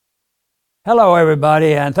Hello,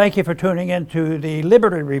 everybody, and thank you for tuning in to the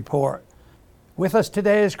Liberty Report. With us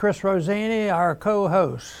today is Chris Rossini, our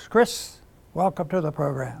co-host. Chris, welcome to the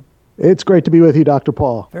program. It's great to be with you, Dr.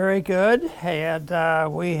 Paul. Very good.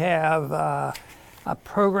 And we have a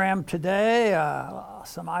program today,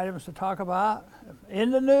 some items to talk about. In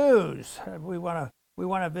the news, we want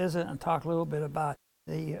to visit and talk a little bit about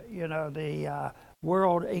the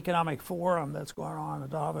World Economic Forum that's going on in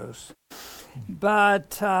Davos.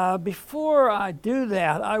 But before I do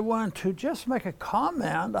that, I want to just make a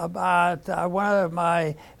comment about one of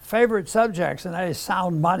my favorite subjects, and that is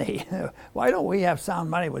sound money. Why don't we have sound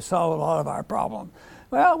money? Would solve a lot of our problems.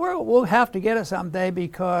 Well, we'll have to get it someday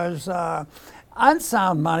because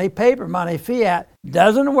unsound money, paper money, fiat,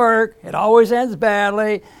 doesn't work. It always ends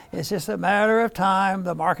badly. It's just a matter of time.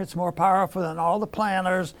 The market's more powerful than all the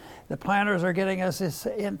planners. The planners are getting us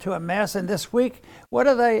into a mess. And this week, what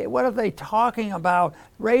are they talking about?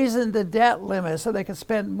 Raising the debt limit so they can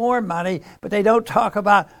spend more money, but they don't talk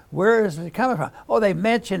about where is it coming from. Oh, they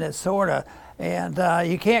mention it sort of. And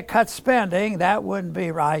you can't cut spending. That wouldn't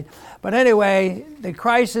be right. But anyway, the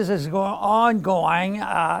crisis is ongoing.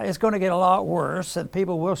 It's going to get a lot worse, and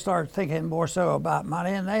people will start thinking more so about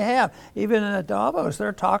money, and they have. Even in Davos,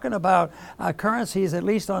 they're talking about currencies, at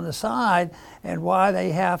least on the side, and why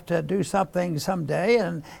they have to do something someday.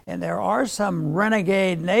 And there are some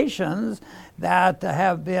renegade nations that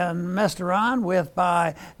have been messed around with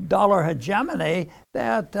by dollar hegemony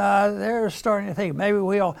that they're starting to think maybe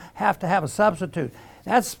we'll have to have a substitute.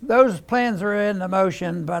 Those plans are in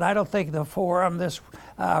motion, but I don't think the forum this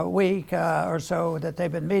week or so that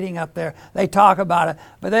they've been meeting up there, they talk about it,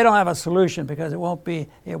 but they don't have a solution because it won't be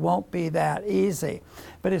that easy.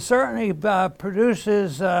 But it certainly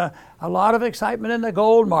produces a lot of excitement in the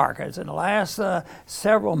gold markets. In the last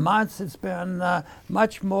several months, it's been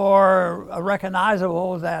much more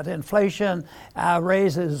recognizable that inflation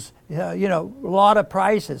raises a lot of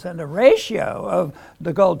prices, and the ratio of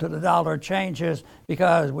the gold to the dollar changes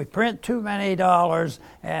because we print too many dollars,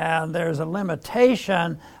 and there's a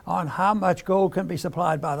limitation on how much gold can be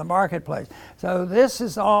supplied by the marketplace. So this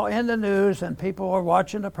is all in the news, and people are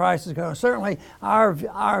watching the prices go. Certainly our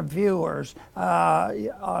viewers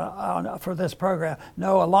for this program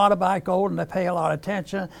know a lot about gold, and they pay a lot of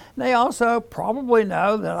attention. And they also probably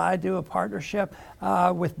know that I do a partnership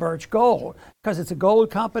with Birch Gold, because it's a gold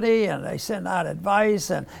company, and they send out advice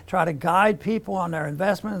and try to guide people on their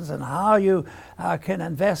investments and how you can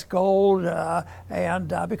invest gold,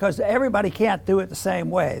 and because everybody can't do it the same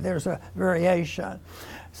way. There's a variation.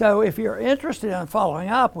 So if you're interested in following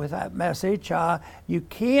up with that message, you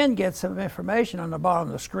can get some information on the bottom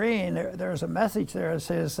of the screen. There's a message there that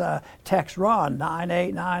says text Ron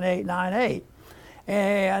 989898.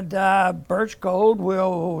 And Birch Gold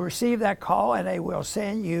will receive that call, and they will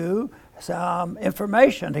send you some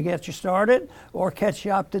information to get you started or catch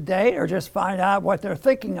you up to date or just find out what they're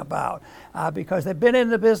thinking about. Because they've been in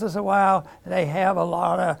the business a while, they have a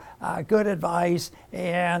lot of good advice,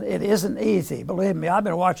 and it isn't easy. Believe me, I've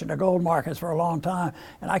been watching the gold markets for a long time,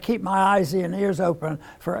 and I keep my eyes and ears open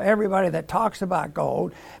for everybody that talks about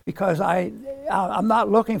gold, because I'm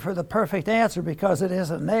not looking for the perfect answer because it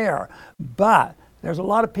isn't there. But there's a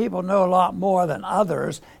lot of people know a lot more than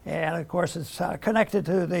others, and of course it's connected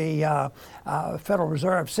to the Federal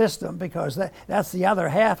Reserve System, because that's the other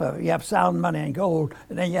half of it. You have sound money and gold,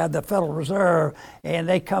 and then you have the Federal Reserve, and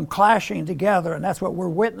they come clashing together, and that's what we're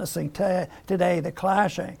witnessing today, the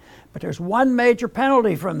clashing. But there's one major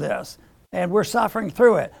penalty from this, and we're suffering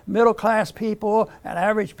through it. Middle-class people and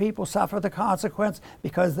average people suffer the consequence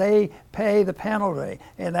because they pay the penalty,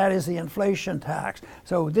 and that is the inflation tax.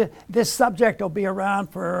 So this subject will be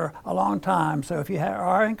around for a long time. So if you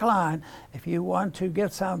are inclined, if you want to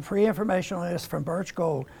get some free information on this from Birch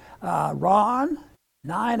Gold, Ron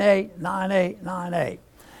 989898.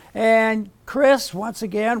 And Chris, once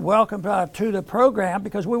again, welcome to the program,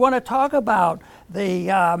 because we want to talk about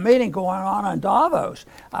the meeting going on in Davos.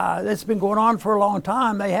 It's been going on for a long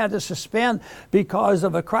time. They had to suspend because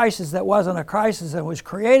of a crisis that wasn't a crisis and was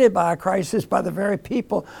created by a crisis by the very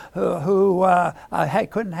people who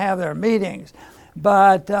couldn't have their meetings.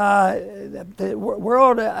 But the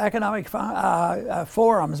World Economic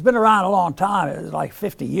Forum has been around a long time. It was like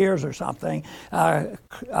 50 years or something, and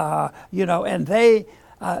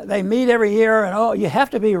they meet every year, and you have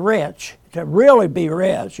to be rich to really be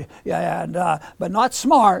rich, but not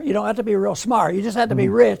smart. You don't have to be real smart. You just have to be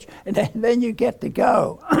rich, and then you get to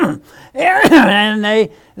go. And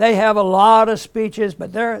they have a lot of speeches,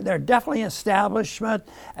 but they're definitely establishment,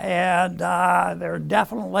 and they're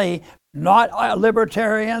definitely not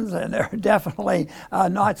libertarians, and they're definitely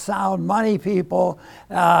not sound money people,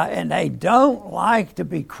 and they don't like to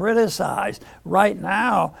be criticized. Right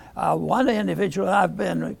now, one individual I've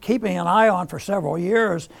been keeping an eye on for several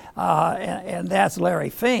years, and that's Larry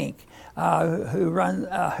Fink. Who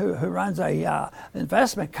runs a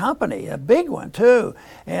investment company, a big one too,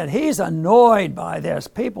 and he's annoyed by this.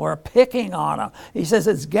 People are picking on him. He says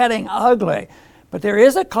it's getting ugly. But there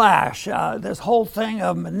is a clash, this whole thing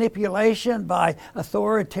of manipulation by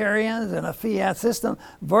authoritarians and a fiat system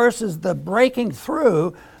versus the breaking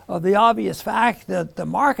through of the obvious fact that the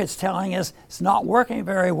market's telling us it's not working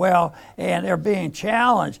very well and they're being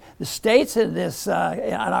challenged. The states in this, in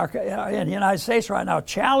the United States right now,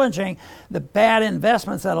 challenging the bad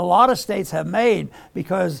investments that a lot of states have made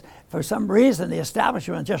because for some reason the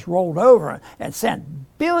establishment just rolled over and sent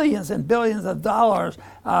billions and billions of dollars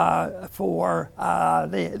for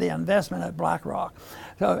the investment at BlackRock.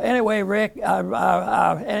 So anyway, Rick,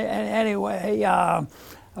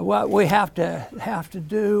 what we have to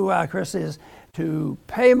do, Chris, is to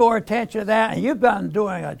pay more attention to that. And you've been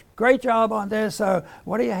doing a great job on this. So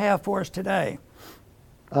what do you have for us today?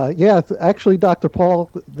 Actually, Dr. Paul,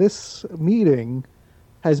 this meeting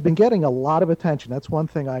has been getting a lot of attention. That's one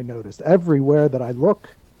thing I noticed. Everywhere that I look,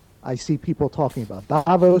 I see people talking about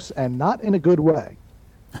Davos, and not in a good way.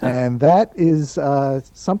 And that is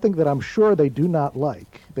something that I'm sure they do not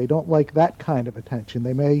like. They don't like that kind of attention.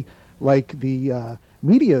 They may like the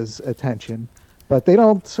media's attention, but they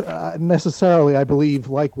don't necessarily, I believe,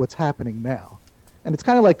 like what's happening now. And it's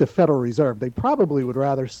kind of like the Federal Reserve. They probably would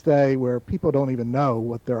rather stay where people don't even know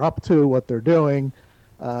what they're up to, what they're doing.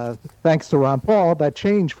 Thanks to Ron Paul, that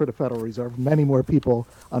changed for the Federal Reserve. Many more people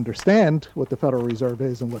understand what the Federal Reserve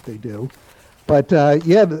is and what they do. But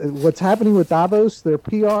what's happening with Davos, their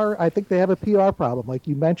PR, I think they have a PR problem. Like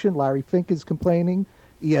you mentioned, Larry Fink is complaining.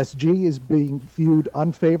 ESG is being viewed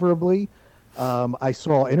unfavorably. I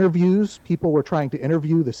saw interviews. People were trying to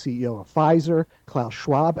interview the CEO of Pfizer, Klaus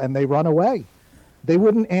Schwab, and they run away. They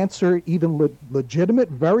wouldn't answer even legitimate,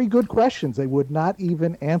 very good questions. They would not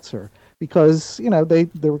even answer because,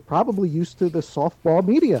 they were probably used to the softball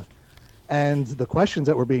media. And the questions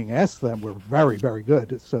that were being asked them were very, very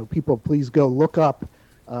good. So people, please go look up,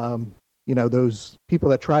 those people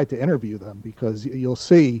that tried to interview them, because you'll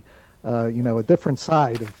see, a different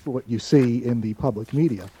side of what you see in the public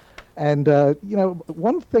media. And,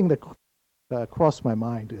 one thing that crossed my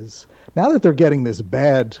mind is now that they're getting this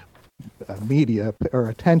bad media or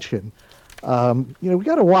attention, we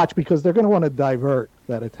got to watch because they're going to want to divert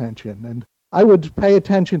that attention. And I would pay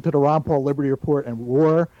attention to the Ron Paul Liberty Report and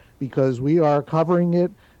WAR, because we are covering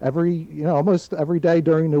it almost every day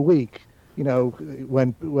during the week.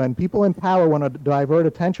 When people in power want to divert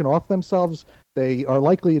attention off themselves, they are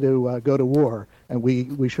likely to go to war. And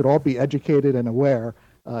we should all be educated and aware,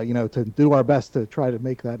 to do our best to try to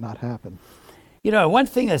make that not happen. One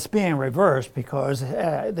thing that's being reversed, because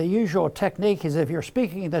the usual technique is if you're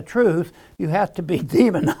speaking the truth, you have to be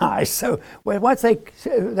demonized. So once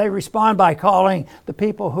they respond by calling the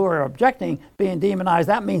people who are objecting being demonized,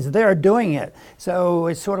 that means they're doing it. So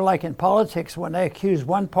it's sort of like in politics when they accuse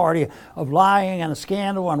one party of lying and a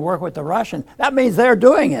scandal and work with the Russian. That means they're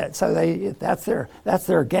doing it. So that's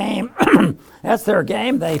their game. That's their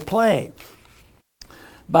game they play.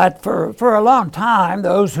 But for a long time,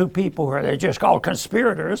 people they're just called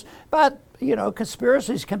conspirators, but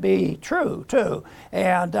conspiracies can be true too,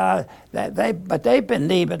 and they've been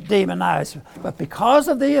demonized. But because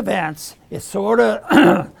of the events, it's sort of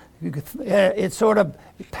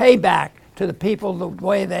payback to the people the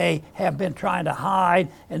way they have been trying to hide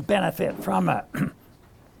and benefit from it.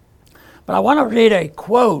 But I want to read a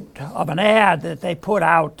quote of an ad that they put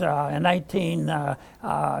out in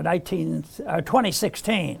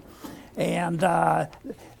 2016. And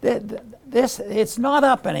it's not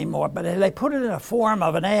up anymore, but they put it in a form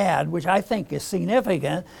of an ad, which I think is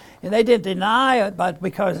significant. And they didn't deny it, but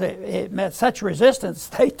because it met such resistance,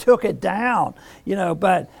 they took it down.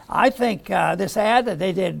 But I think this ad that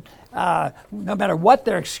they did, no matter what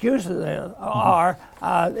their excuses are,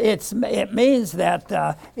 it means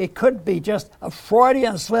that it could be just a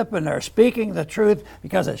Freudian slip and they're speaking the truth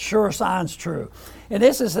because it sure sounds true. And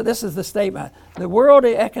this is the statement. The World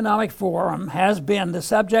Economic Forum has been the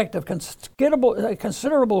subject of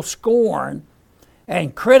considerable scorn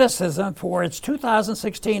and criticism for its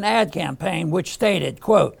 2016 ad campaign, which stated,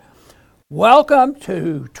 quote, "Welcome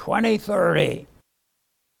to 2030.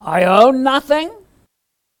 I own nothing.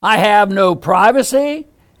 I have no privacy,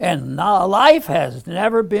 and life has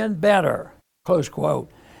never been better," close quote.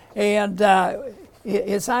 And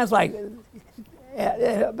it sounds like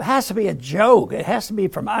it has to be a joke. It has to be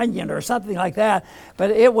from Onion or something like that.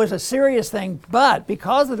 But it was a serious thing. But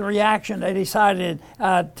because of the reaction, they decided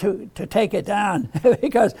to take it down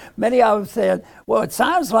because many of them said, well, it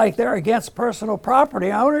sounds like they're against personal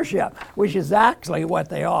property ownership, which is actually what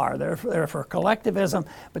they are. They're for collectivism,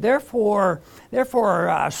 but they're for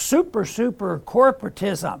super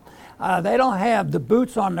corporatism. They don't have the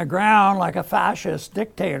boots on the ground like a fascist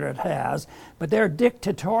dictator has, but they're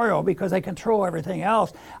dictatorial because they control everything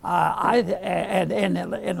else. And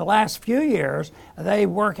in the last few years, they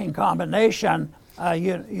work in combination,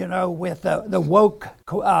 with the woke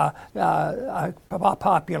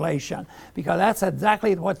population, because that's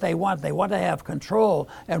exactly what they want. They want to have control.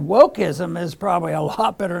 And wokeism is probably a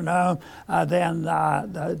lot better known than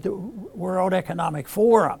the World Economic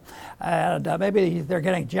Forum. And maybe they're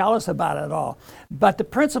getting jealous about it all. But the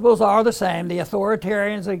principles are the same, the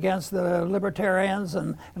authoritarians against the libertarians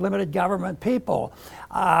and limited government people.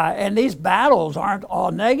 And these battles aren't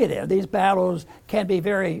all negative. These battles can be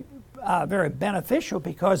very beneficial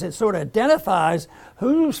because it sort of identifies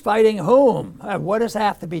who's fighting whom and what does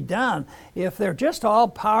have to be done. If they're just all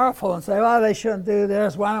powerful and say, well, they shouldn't do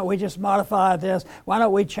this, why don't we just modify this, why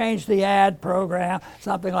don't we change the ad program,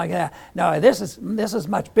 something like that. No, this is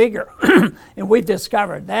much bigger. And we've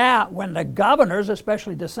discovered that when the governors,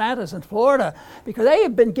 especially DeSantis in Florida, because they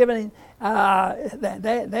have been giving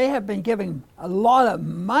they have been giving a lot of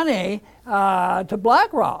money to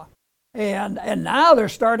BlackRock. And now they're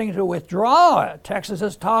starting to withdraw it. Texas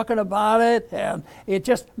is talking about it, and it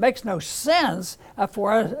just makes no sense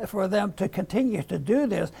for them to continue to do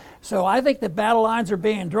this. So I think the battle lines are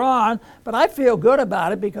being drawn, but I feel good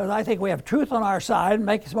about it because I think we have truth on our side. It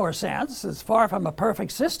makes more sense. It's far from a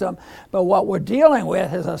perfect system, but what we're dealing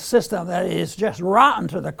with is a system that is just rotten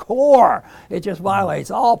to the core. It just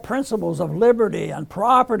violates all principles of liberty and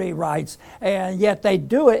property rights, and yet they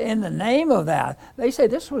do it in the name of that. They say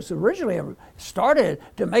this was originally started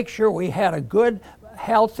to make sure we had a good,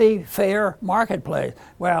 healthy, fair marketplace.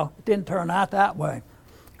 Well, it didn't turn out that way.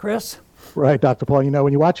 Chris? Right, Dr. Paul.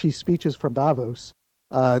 When you watch these speeches from Davos,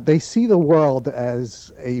 they see the world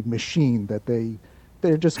as a machine that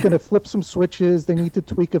they're just going to flip some switches. They need to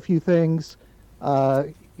tweak a few things.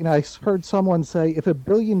 I heard someone say, if 1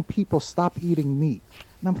 billion people stop eating meat,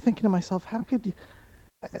 and I'm thinking to myself, how could you?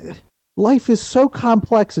 Life is so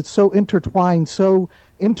complex. It's so intertwined, so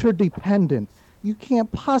interdependent. You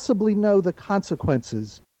can't possibly know the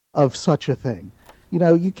consequences of such a thing.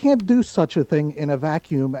 You can't do such a thing in a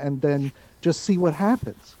vacuum and then just see what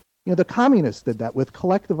happens. The communists did that with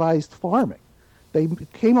collectivized farming. They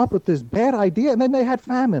came up with this bad idea, and then they had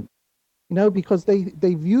famine, because they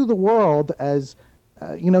view the world as,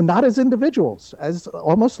 not as individuals, as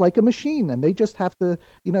almost like a machine, and they just have to,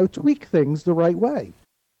 tweak things the right way.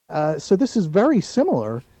 So this is very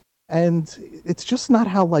similar, and it's just not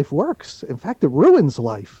how life works. In fact, it ruins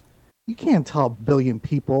life. You can't tell 1 billion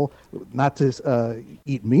people not to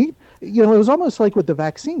eat meat. It was almost like with the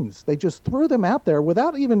vaccines. They just threw them out there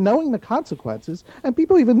without even knowing the consequences, and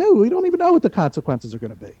people even knew, we don't even know what the consequences are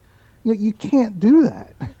going to be. You can't do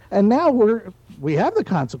that. And now we have the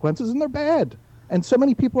consequences, and they're bad. And so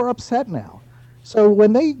many people are upset now. So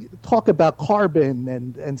when they talk about carbon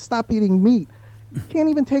and stop eating meat, you can't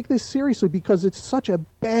even take this seriously because it's such a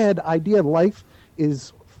bad idea. Life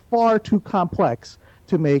is far too complex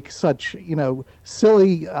to make such,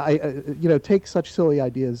 silly, take such silly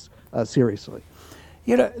ideas seriously.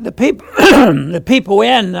 The people, the people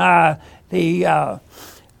in the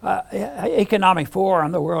Economic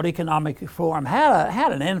Forum, the World Economic Forum,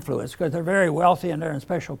 had an influence because they're very wealthy and they're in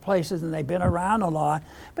special places and they've been around a lot.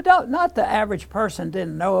 But not the average person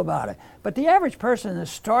didn't know about it. But the average person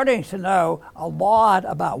is starting to know a lot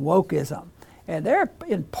about wokeism. And they're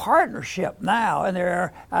in partnership now, and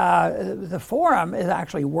the forum is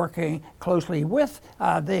actually working closely with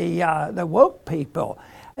the woke people.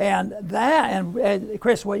 And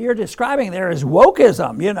Chris, what you're describing there is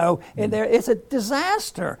wokeism, and it's a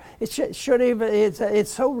disaster.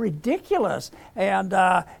 It's so ridiculous. And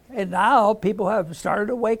now people have started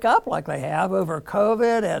to wake up like they have over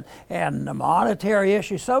COVID and the monetary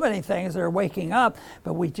issues, so many things are waking up,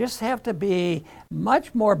 but we just have to be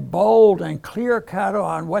much more bold and clear-cut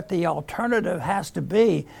on what the alternative has to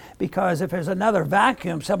be, because if there's another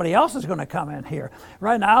vacuum, somebody else is going to come in here.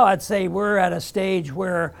 Right now, I'd say we're at a stage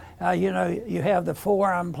where you have the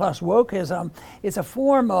forum plus wokeism. It's a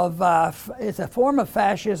form of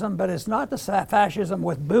fascism, but it's not the fascism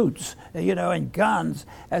with boots, and guns,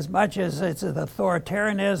 as much as it's an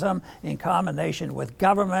authoritarianism in combination with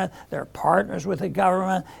government. They're partners with the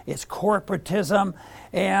government. It's corporatism.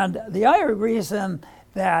 And the other reason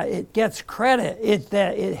that it gets credit,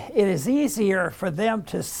 that it is easier for them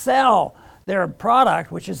to sell their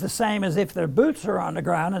product, which is the same as if their boots are on the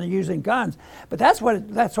ground and they're using guns. But that's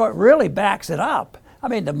what really backs it up. I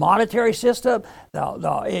mean, the monetary system,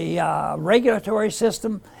 the regulatory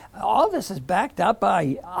system, all this is backed up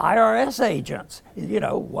by IRS agents. You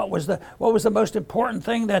know, what was the most important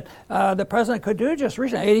thing that the president could do just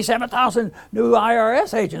recently? 87,000 new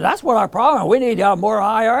IRS agents. That's what our problem is. We need more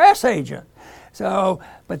IRS agents. So,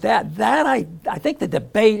 but that I think the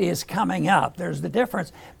debate is coming up. There's the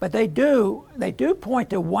difference, but they do point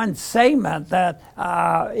to one segment that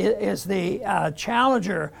is the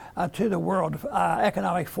challenger to the World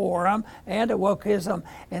Economic Forum and to wokeism,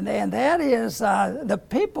 and that is the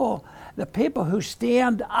people who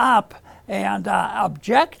stand up and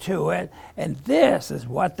object to it, and this is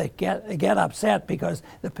what they get upset, because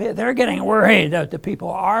they're getting worried that the people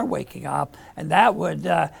are waking up, and that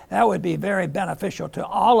would be very beneficial to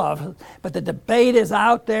all of us. But the debate is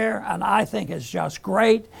out there, and I think it's just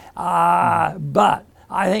great. But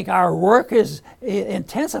I think our work is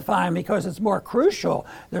intensifying because it's more crucial.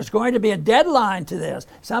 There's going to be a deadline to this.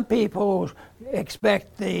 Some people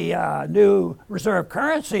expect the new reserve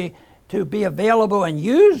currency to be available and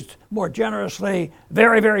used more generously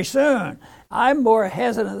very, very soon. I'm more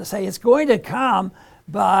hesitant to say it's going to come,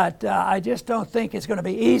 but I just don't think it's going to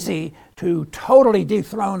be easy to totally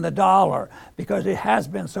dethrone the dollar because it has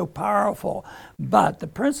been so powerful. But the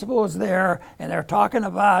principle is there, and they're talking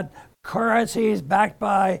about currencies backed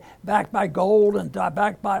by gold and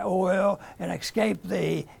backed by oil, and escape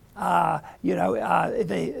the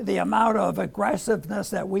the amount of aggressiveness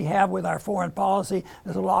that we have with our foreign policy.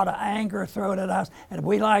 There's a lot of anger thrown at us, and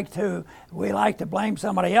we like to blame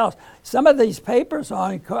somebody else. Some of these papers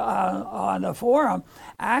on the forum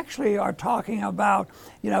actually are talking about,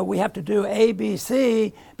 we have to do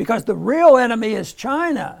ABC because the real enemy is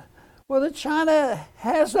China. Well, China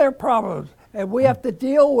has their problems, and we have to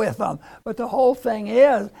deal with them. But the whole thing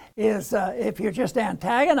is if you're just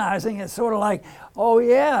antagonizing, it's sort of like, oh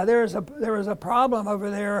yeah, there was a problem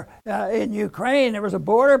over there in Ukraine. There was a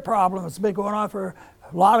border problem. It's been going on for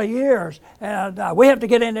a lot of years, and we have to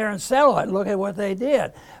get in there and settle it and look at what they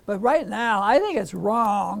did. But right now, I think it's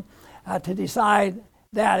wrong to decide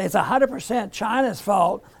that it's 100% China's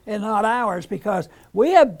fault and not ours, because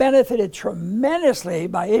we have benefited tremendously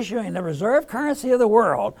by issuing the reserve currency of the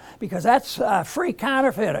world, because that's free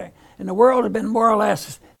counterfeiting, and the world has been more or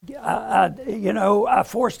less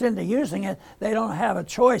forced into using it. They don't have a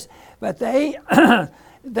choice, but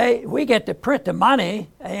we get to print the money,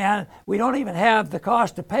 and we don't even have the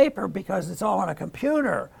cost of paper because it's all on a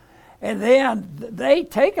computer. And then they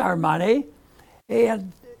take our money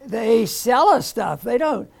and they sell us stuff. They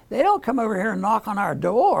don't come over here and knock on our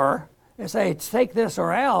door and say, take this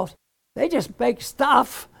or else. They just make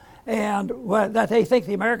stuff that they think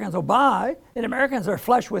the Americans will buy. And Americans are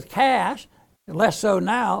flush with cash, less so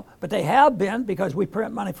now, but they have been because we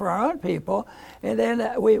print money for our own people. And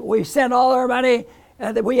then we send all our money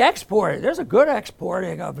and we export it. There's a good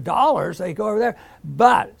exporting of dollars. They go over there.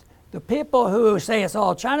 But the people who say it's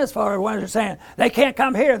all China's fault are the ones who are saying, they can't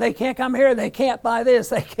come here, they can't come here, they can't buy this,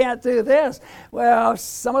 they can't do this. Well,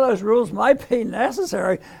 some of those rules might be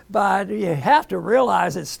necessary, but you have to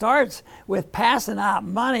realize it starts with passing out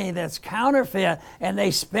money that's counterfeit, and they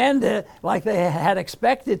spend it like they had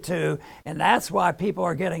expected to, and that's why people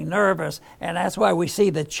are getting nervous, and that's why we see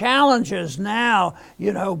the challenges now,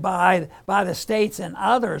 by the states and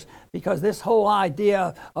others, because this whole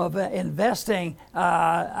idea of investing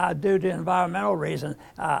due to environmental reasons,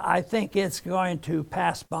 I think it's going to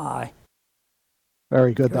pass by.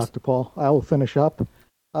 Very good, Dr. Paul. I will finish up.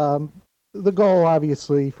 The goal,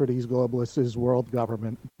 obviously, for these globalists is world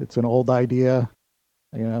government. It's an old idea.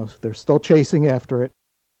 They're still chasing after it.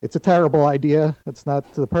 It's a terrible idea. It's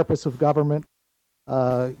not the purpose of government.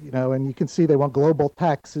 And you can see they want global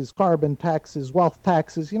taxes, carbon taxes, wealth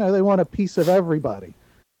taxes. They want a piece of everybody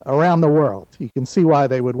around the world. You can see why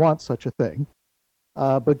they would want such a thing.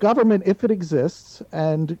 But government, if it exists,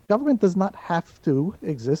 and government does not have to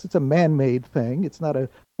exist, it's a man-made thing, it's not a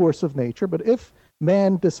force of nature, but if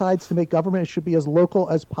man decides to make government, it should be as local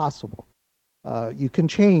as possible. You can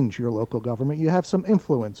change your local government. You have some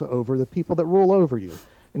influence over the people that rule over you.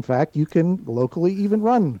 In fact, you can locally even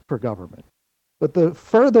run for government. But the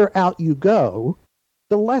further out you go,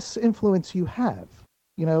 the less influence you have.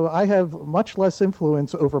 I have much less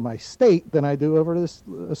influence over my state than I do over this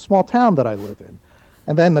small town that I live in.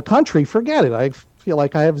 And then the country, forget it. I feel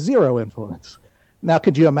like I have zero influence. Now,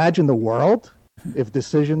 could you imagine the world if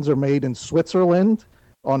decisions are made in Switzerland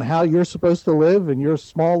on how you're supposed to live in your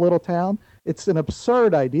small little town? It's an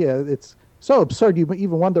absurd idea. It's so absurd. You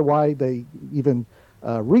even wonder why they even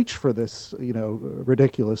reach for this,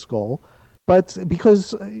 ridiculous goal. But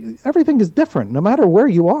because everything is different, no matter where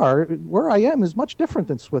you are, where I am is much different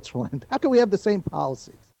than Switzerland. How can we have the same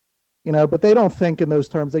policies? But they don't think in those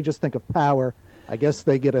terms. They just think of power. I guess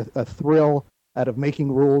they get a thrill out of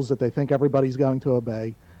making rules that they think everybody's going to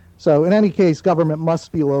obey. So in any case, government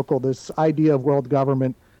must be local. This idea of world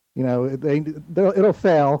government, it'll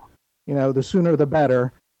fail. The sooner the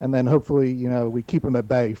better. And then hopefully, we keep them at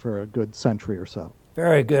bay for a good century or so.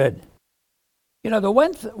 Very good. The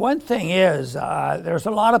one thing is, there's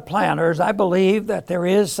a lot of planners. I believe that there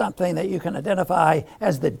is something that you can identify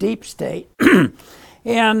as the deep state.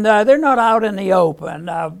 And they're not out in the open.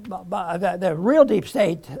 The real deep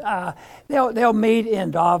state, they'll meet in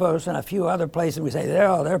Davos and a few other places. And we say,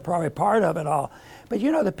 they're probably part of it all. But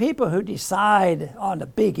the people who decide on the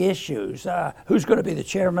big issues, who's going to be the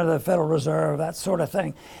chairman of the Federal Reserve, that sort of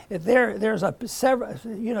thing, there's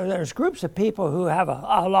groups of people who have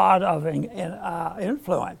a lot of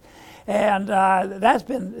influence. And that's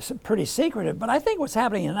been pretty secretive. But I think what's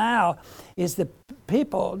happening now is the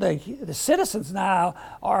people, the citizens now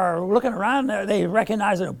are looking around there. They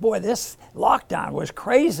recognize that, boy, this lockdown was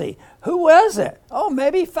crazy. Who was it? Oh,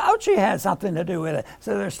 maybe Fauci had something to do with it.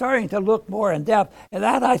 So they're starting to look more in depth. And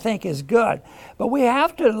that, I think, is good. But we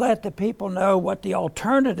have to let the people know what the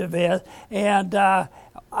alternative is. And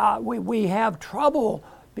we have trouble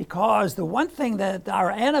because the one thing that our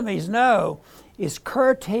enemies know is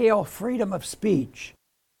curtail freedom of speech.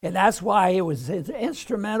 And that's why it's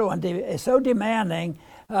instrumental and so demanding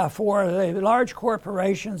for the large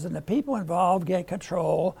corporations and the people involved get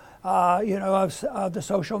control, of the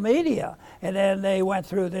social media. And then they went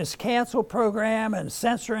through this cancel program and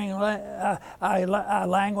censoring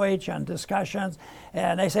language and discussions.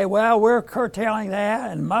 And they say, well, we're curtailing that,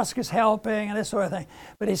 and Musk is helping, and this sort of thing.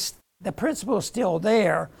 But the principle is still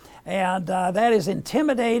there. And that is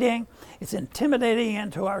intimidating. It's intimidating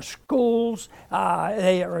into our schools.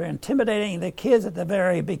 They are intimidating the kids at the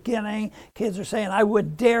very beginning. Kids are saying, I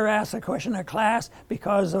would dare ask a question in class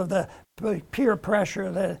because of the peer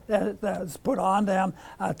pressure that's put on them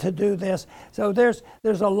to do this. So there's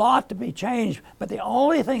a lot to be changed, but the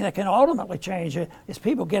only thing that can ultimately change it is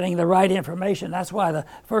people getting the right information. That's why the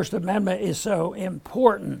First Amendment is so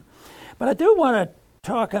important. But I do want to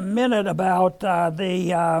talk a minute about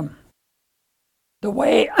the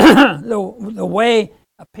way the way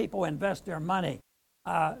people invest their money.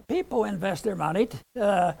 People invest their money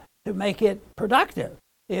to make it productive.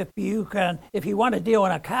 If you want to deal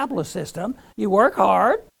in a capitalist system, you work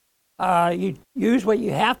hard, you use what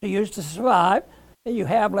you have to use to survive, and you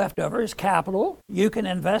have leftover is capital. You can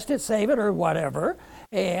invest it, save it, or whatever,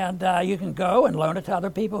 and you can go and loan it to other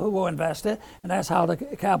people who will invest it, and that's how the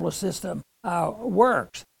capitalist system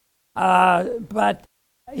works. But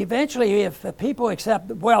eventually, if people accept,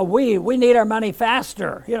 well, we need our money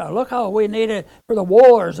faster. Look how we need it for the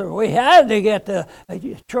wars. We had to get the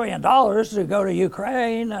 $1 trillion to go to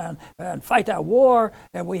Ukraine and fight that war,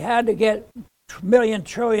 and we had to get million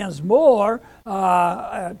trillions more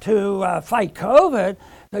to fight COVID.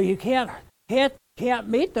 So you can't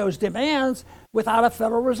meet those demands without a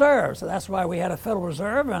Federal Reserve. So that's why we had a Federal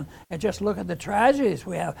Reserve, and just look at the tragedies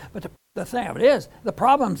we have. But the thing of it is, the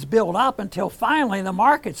problems build up until finally the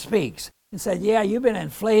market speaks and said, yeah, you've been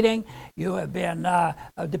inflating, you have been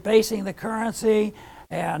debasing the currency,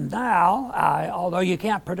 and now, although you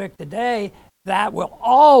can't predict the day, that will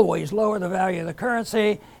always lower the value of the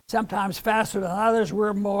currency, sometimes faster than others.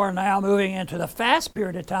 We're more now moving into the fast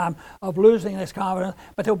period of time of losing this confidence,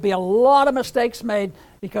 but there'll be a lot of mistakes made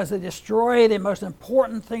because they destroy the most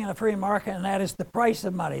important thing in a free market, and that is the price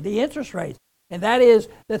of money, the interest rate. And that is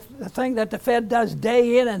the thing that the Fed does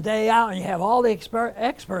day in and day out, and you have all the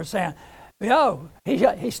experts saying,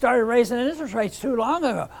 he started raising interest rates too long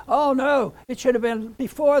ago. Oh, no, it should have been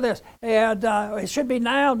before this, and it should be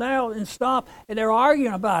now, and stop. And they're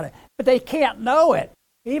arguing about it, but they can't know it.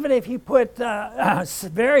 Even if you put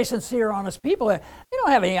very sincere, honest people there, they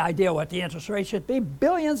don't have any idea what the interest rate should be.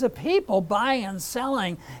 Billions of people buying and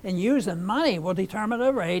selling and using money will determine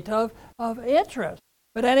the rate of interest.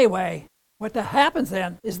 But anyway, what happens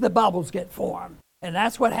then is the bubbles get formed. And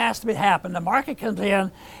that's what has to happen. The market comes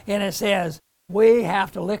in and it says, we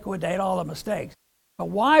have to liquidate all the mistakes. But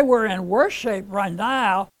why we're in worse shape right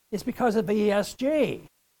now is because of ESG.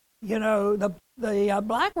 The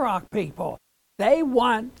BlackRock people, they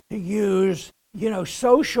want to use,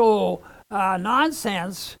 social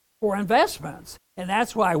nonsense for investments. And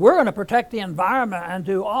that's why we're going to protect the environment and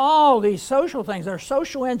do all these social things. They're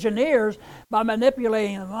social engineers by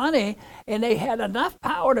manipulating the money, and they had enough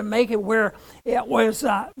power to make it where it was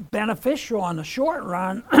beneficial in the short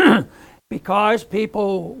run because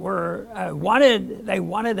people were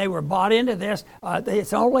they were bought into this.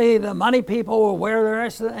 It's only the money people where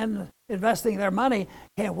they're investing their money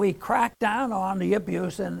can we crack down on the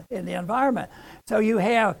abuse in the environment. So you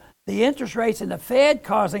have the interest rates in the Fed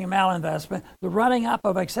causing malinvestment, the running up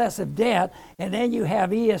of excessive debt, and then you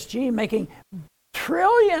have ESG making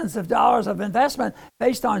trillions of dollars of investment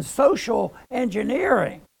based on social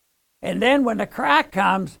engineering. And then when the crack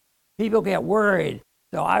comes, people get worried.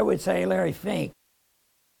 So I would say, Larry Fink,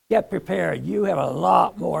 get prepared. You have a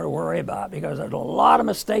lot more to worry about because there's a lot of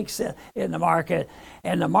mistakes in the market,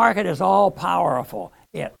 and the market is all powerful.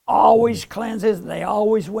 It always cleanses. They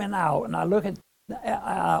always win out. And I look at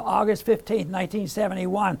August 15th,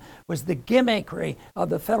 1971 was the gimmickry of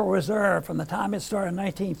the Federal Reserve from the time it started in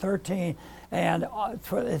 1913. And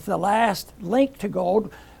it's the last link to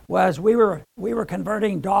gold was we were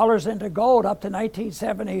converting dollars into gold up to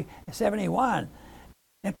 1971.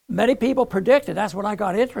 And many people predicted, that's when I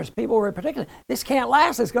got interest, people were predicting, this can't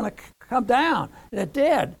last, it's going to come down. And it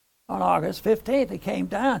did. On August 15th, it came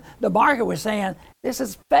down. The market was saying, this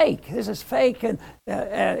is fake, and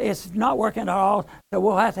it's not working at all, so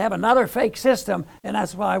we'll have to have another fake system, and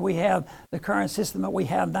that's why we have the current system that we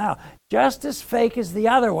have now. Just as fake as the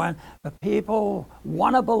other one, but people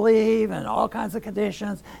want to believe in all kinds of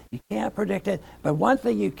conditions. You can't predict it. But one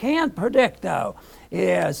thing you can predict, though,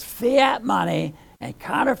 is fiat money and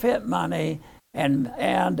counterfeit money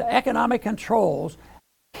and economic controls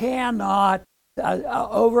cannot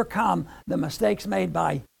overcome the mistakes made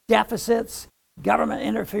by deficits, government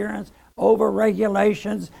interference,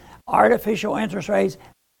 over-regulations, artificial interest rates.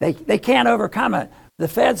 They can't overcome it. The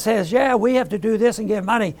Fed says, yeah, we have to do this and give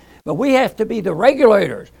money, but we have to be the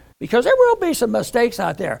regulators because there will be some mistakes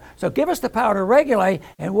out there. So give us the power to regulate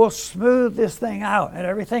and we'll smooth this thing out and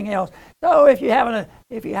everything else. So if you have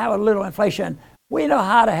a little inflation, we know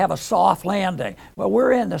how to have a soft landing. Well,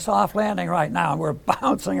 we're in the soft landing right now, and we're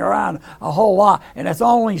bouncing around a whole lot, and it's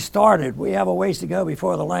only started. We have a ways to go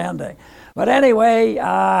before the landing. But anyway,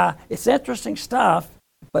 it's interesting stuff,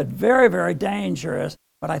 but very, very dangerous.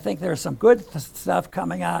 But I think there's some good stuff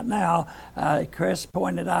coming out now. Chris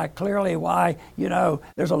pointed out clearly why,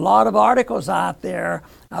 there's a lot of articles out there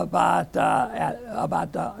about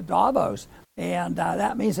Davos, and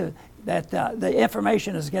that means that the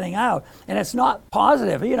information is getting out, and it's not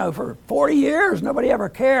positive. For 40 years, nobody ever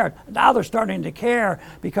cared. Now they're starting to care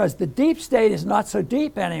because the deep state is not so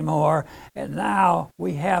deep anymore, and now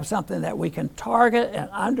we have something that we can target and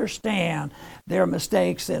understand their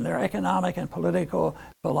mistakes in their economic and political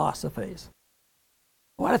philosophies.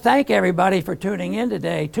 I want to thank everybody for tuning in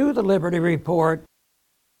today to the Liberty Report.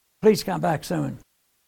 Please come back soon.